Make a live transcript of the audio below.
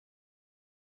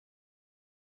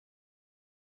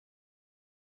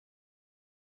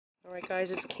Alright guys,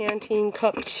 it's Canteen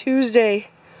Cup Tuesday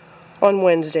on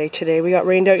Wednesday today. We got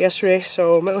rained out yesterday,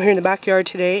 so I'm out here in the backyard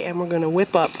today and we're going to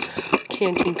whip up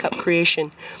Canteen Cup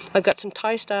creation. I've got some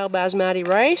Thai style basmati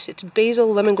rice. It's basil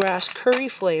lemongrass curry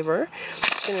flavor.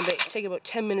 It's going to take about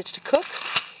 10 minutes to cook.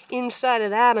 Inside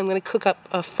of that I'm going to cook up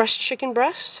a fresh chicken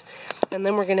breast, and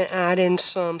then we're going to add in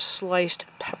some sliced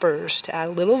peppers to add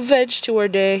a little veg to our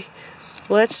day.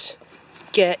 Let's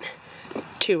get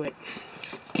to it.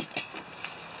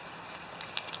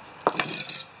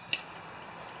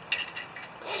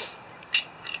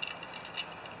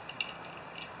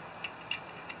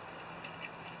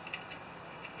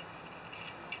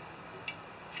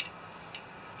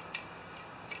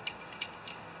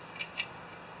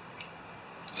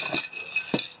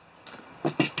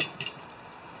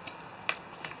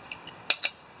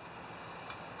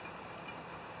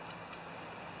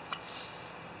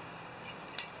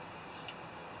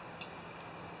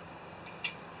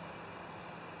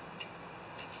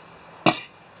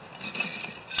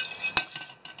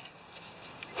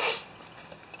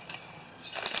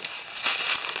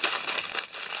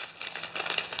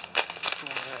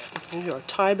 Here's our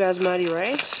Thai basmati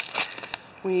rice.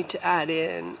 We need to add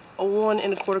in 1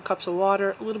 1/4 cups of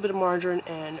water, a little bit of margarine,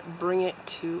 and bring it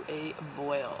to a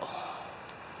boil.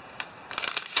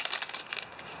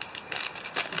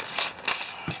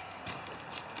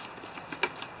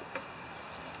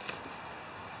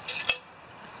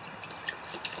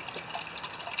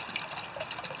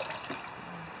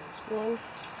 That's 1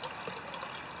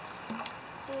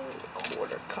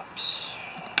 1/4 cups.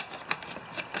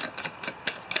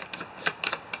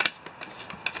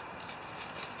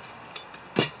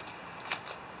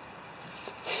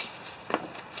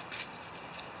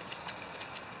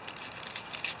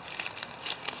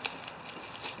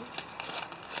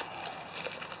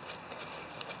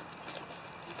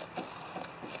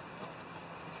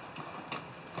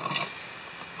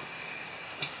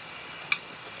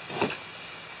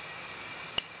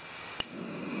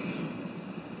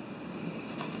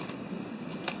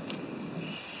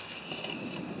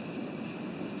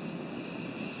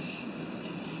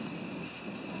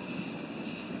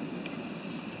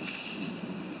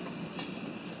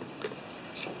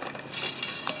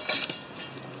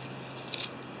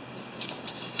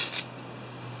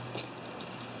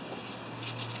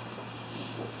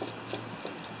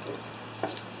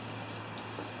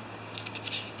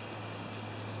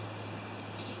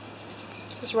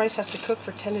 This rice has to cook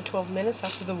for 10 to 12 minutes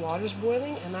after the water's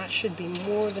boiling, and that should be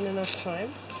more than enough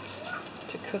time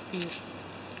to cook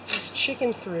this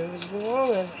chicken through, as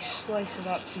long as I slice it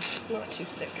up, not too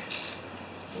thick.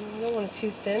 And you don't want it too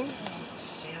thin. Oh,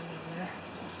 sand in there.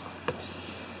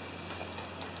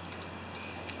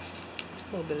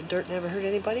 A little bit of dirt never hurt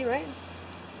anybody, right?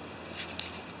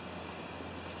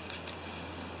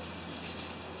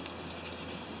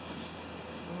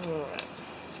 Alright.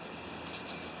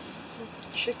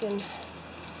 Chicken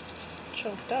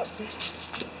chunked up. Do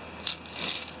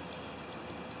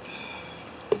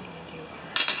our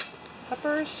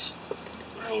peppers.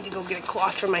 I need to go get a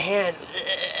cloth for my hand.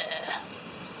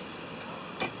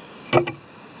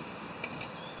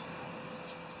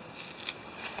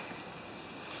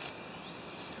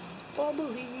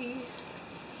 Bubbly.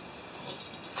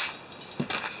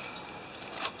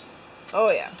 Oh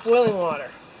yeah, boiling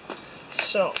water.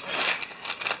 So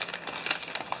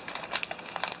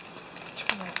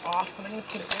off, but I'm going to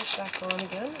put it right back on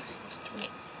again. Turn it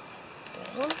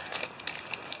down.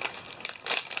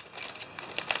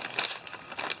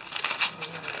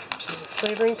 So there's a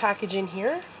flavoring package in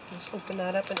here. Just open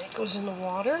that up and it goes in the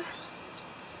water.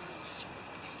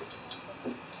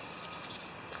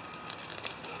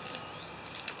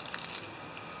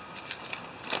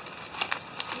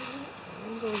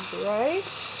 And goes the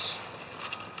rice.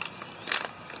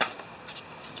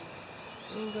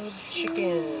 And goes the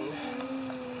chicken.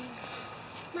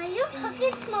 Your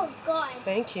cookie smells good.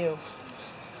 Thank you.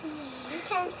 You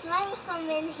can smell it from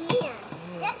in here.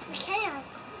 Yes, we can.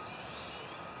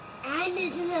 And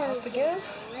it smells Up again.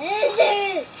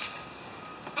 delicious.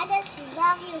 I just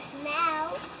love your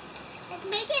smell. Let's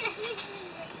make it.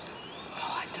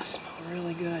 Oh, it does smell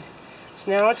really good.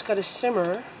 So now it's got to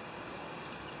simmer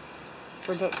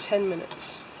for about 10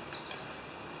 minutes.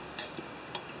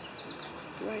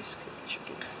 Rice, cooked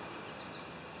chicken.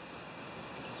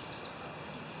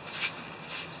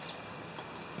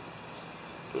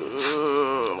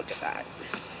 Look at that.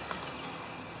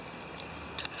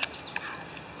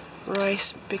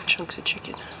 Rice, big chunks of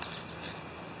chicken.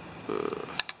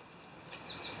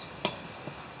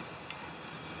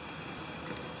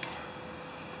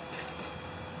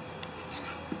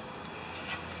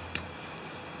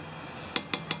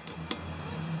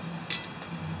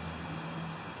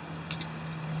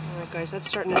 Guys, that's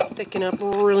starting to thicken up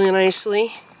really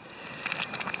nicely.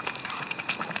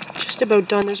 Just about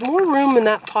done. There's more room in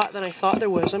that pot than I thought there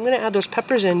was. I'm going to add those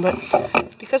peppers in, but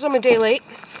because I'm a day late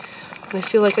and I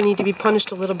feel like I need to be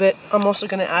punished a little bit, I'm also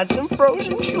going to add some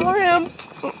frozen shrimp.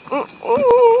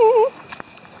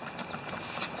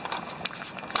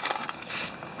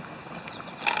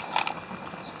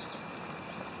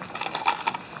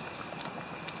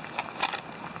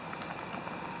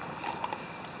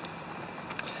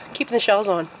 Keeping the shells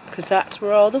on, because that's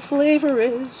where all the flavor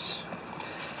is.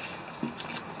 Put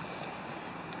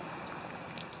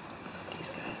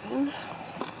these guys in.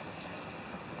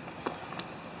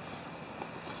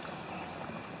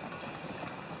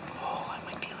 Oh, that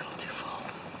might be a little too full.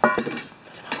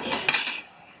 Nothing on the edge.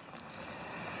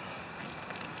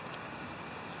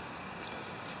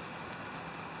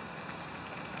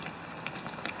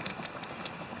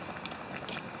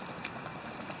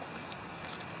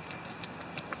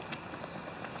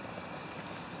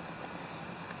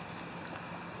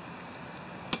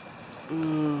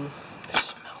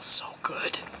 Smells so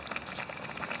good.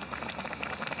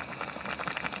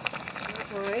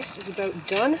 The rice is about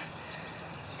done.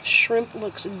 The shrimp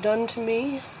looks done to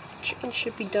me. Chicken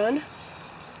should be done.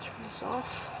 Turn this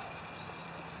off.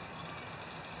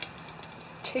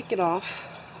 Take it off.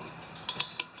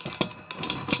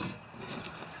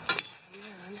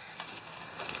 And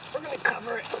we're going to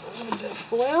cover it with a little bit of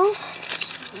foil.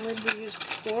 It's the lid we used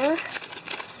before.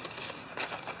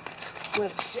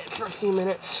 Let it sit for a few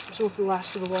minutes, absorb the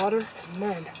last of the water, and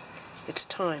then it's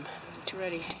time. It's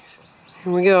ready.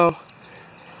 Here we go.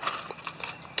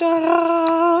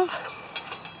 Ta-da!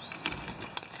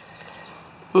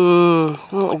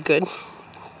 Doesn't look good.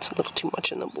 It's a little too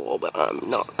much in the bowl, but I'm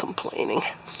not complaining.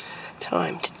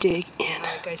 Time to dig in.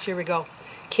 Alright guys, here we go.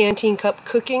 Canteen Cup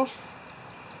cooking.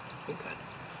 We've got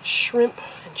shrimp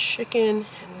and chicken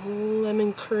and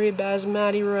lemon curry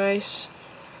basmati rice.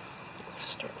 Let's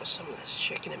start with some of this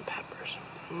chicken and peppers.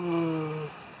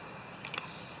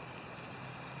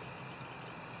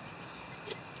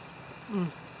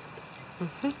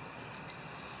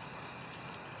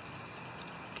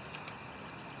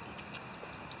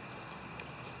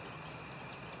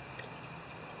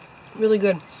 Really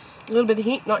good. A little bit of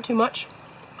heat, not too much.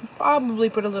 Could probably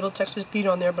put a little Texas Pete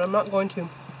on there, but I'm not going to.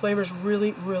 Flavor's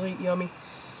really, really yummy.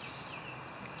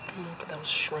 And look at those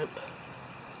shrimp.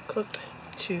 Cooked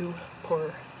to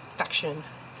perfection.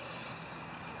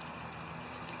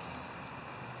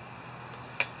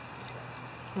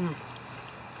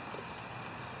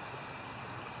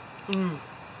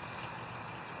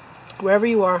 Wherever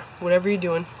you are, whatever you're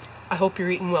doing, I hope you're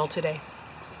eating well today.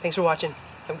 Thanks for watching.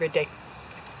 Have a great day.